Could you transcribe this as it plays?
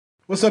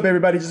What's up,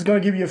 everybody? Just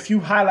going to give you a few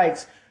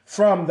highlights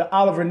from the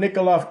Oliver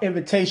Nikoloff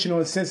Invitational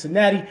in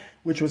Cincinnati,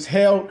 which was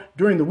held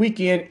during the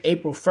weekend,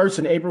 April 1st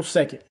and April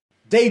 2nd.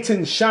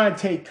 Dayton's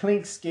Shantae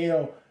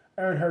Clinkscale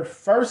earned her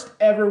first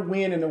ever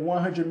win in the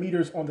 100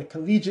 meters on the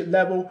collegiate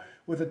level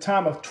with a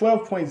time of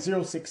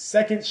 12.06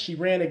 seconds. She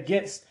ran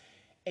against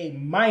a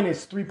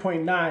minus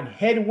 3.9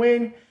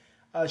 headwind.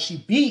 She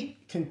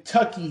beat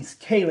Kentucky's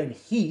Kaylin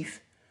Heath,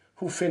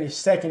 who finished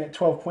second at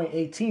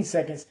 12.18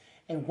 seconds,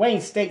 and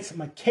Wayne State's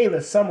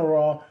Michaela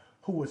Summerall,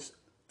 who was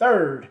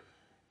third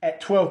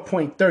at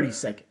 12.30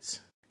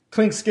 seconds.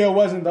 Clinkscale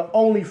wasn't the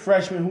only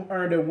freshman who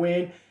earned a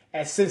win,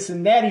 as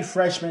Cincinnati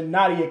freshman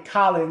Nadia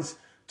Collins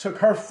took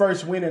her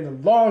first win in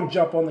the long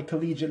jump on the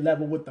collegiate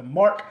level with the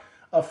mark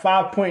of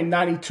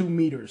 5.92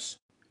 meters.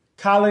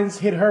 Collins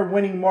hit her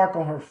winning mark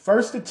on her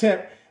first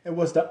attempt and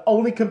was the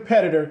only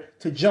competitor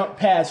to jump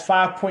past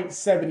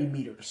 5.70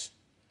 meters.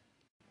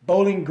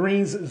 Bowling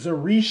Green's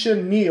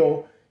Zarisha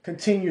Neal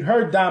continued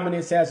her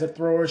dominance as a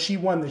thrower. She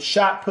won the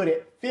shot put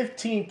at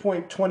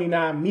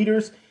 15.29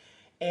 meters,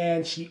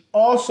 and she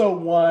also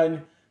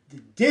won the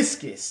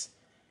discus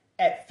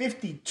at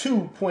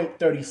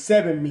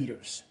 52.37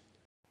 meters.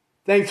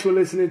 Thanks for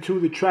listening to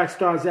the Track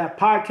Stars App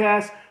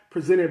podcast,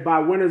 presented by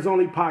Winners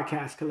Only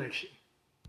Podcast Collection.